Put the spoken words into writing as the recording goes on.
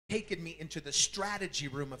taken me into the strategy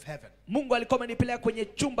room of heaven. Mungu alikuwa amenipeleka kwenye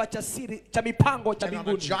chumba cha siri cha mipango cha And on a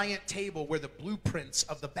mbinguni. giant table where the blueprints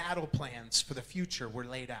of the battle plans for the future were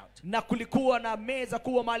laid out. Na kulikuwa na meza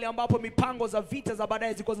kubwa mahali ambapo mipango za vita za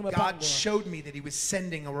baadaye zilikuwa God zimepangwa. showed me that he was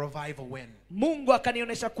sending a revival wind. Mungu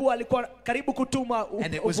akanionyesha kuwa alikuwa karibu kutuma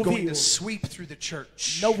And it was going uvuvio. to sweep through the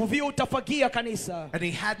church. Na uvuvio utafagia kanisa. And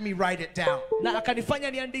he had me write it down. Na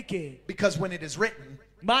akanifanya niandike. Because when it is written,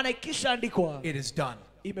 Maana ikisha andikwa, it is done.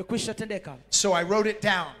 imekwisha tendeka. So I wrote it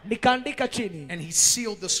down. Nikaandika chini. And he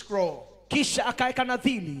sealed the scroll. Kisha akaeka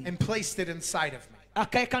nadhili. And placed it inside of me.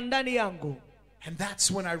 Akaeka ndani yangu. And that's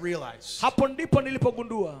when I realized Hapo ndipo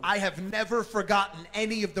nilipogundua. I have never forgotten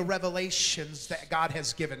any of the revelations that God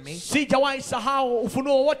has given me. Sijawahi sahau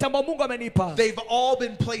ufunuo wote ambao Mungu amenipa. They've all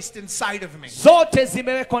been placed inside of me. Zote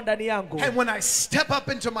zimewekwa ndani yangu. And when I step up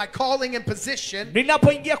into my calling and position,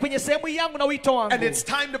 Ninapoingia kwenye sehemu yangu na wito wangu. and it's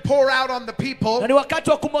time to pour out on the people Na ni wakati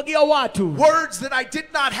wa kumwagia watu. words that I did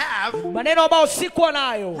not have, Maneno ambayo sikuwa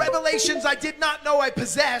nayo. revelations I did not know I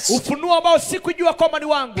possessed, Ufunuo ambao sikujua kwamba ni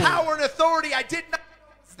wangu. power and authority I did not know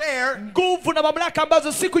was there, Nguvu na mamlaka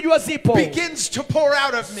ambazo sikujua zipo. begins to pour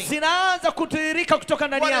out of me. Zinaanza kutiririka kutoka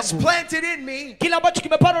ndani What is yangu. planted in me Kila ambacho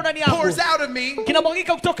kimepandwa ndani pours yangu out of me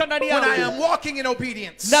kinamwagika kutoka ndani when I yangu. am walking in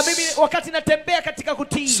obedience. Na mimi wakati natembea katika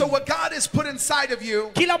kutii. So what God has put inside of you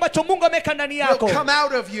Kila ambacho Mungu ameweka ndani will yako come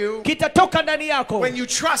out of you kitatoka ndani yako when you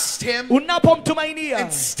trust him unapomtumainia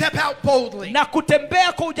and step out boldly. na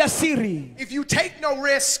kutembea kwa ujasiri. If you take no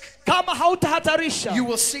risk, Kama hautahatarisha, you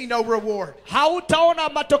will see no reward. hautaona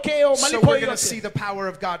matokeo So malipo we're going to see yote. the power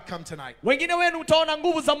of God come tonight. Wengine wenu utaona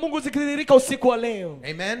nguvu za Mungu zikidhihirika usiku wa leo.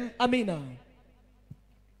 Amen. Amina.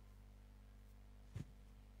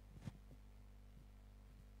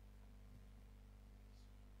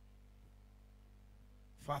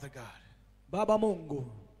 Father God, Baba Mungu,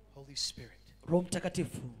 Holy Spirit, Roho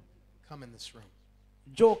Mtakatifu, come in this room.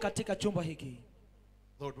 njoo katika chumba hiki.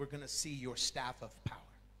 Lord, we're going to see your staff of power.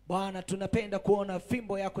 Bwana, tunapenda kuona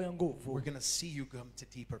fimbo yako ya nguvu. We're going to see you come to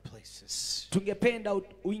deeper places. Tungependa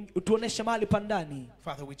utuoneshe mahali pa ndani.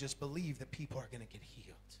 Father, we just believe that people are going to get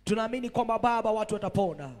healed. Tunaamini kwamba Baba watu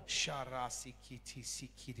watapona.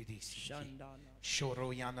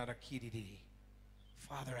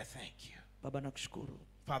 Father, I thank you. Baba nakushukuru.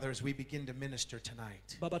 Father, as we begin to minister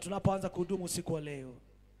tonight, Baba tunapoanza kuhudumu usiku wa leo,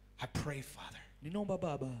 I pray, Father, ninaomba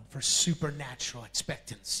Baba for supernatural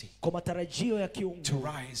expectancy kwa matarajio ya to kiungu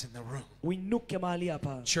rise in the room. uinuke mahali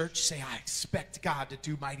hapa. Church, say, I expect God to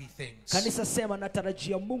do mighty things. Kanisa sema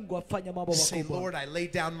natarajia Mungu afanye mambo Say, makubwa. Lord, I lay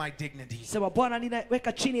down my dignity Sema Bwana,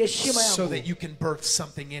 ninaweka chini heshima so that yangu you can birth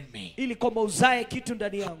something in me. ili kwamba uzae kitu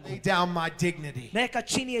ndani yangu. Lay down my dignity Naweka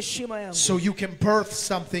chini heshima yangu so you can birth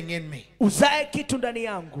something in me. uzae kitu ndani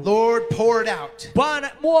yangu. Lord, pour it out.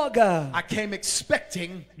 Bwana mwaga. I came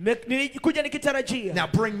expecting, Nilikuja nikitarajia. now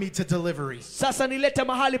bring me to delivery. Sasa nilete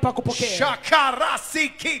mahali pa kupokea. Shakarasi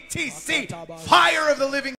kitisi, fire of the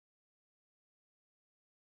living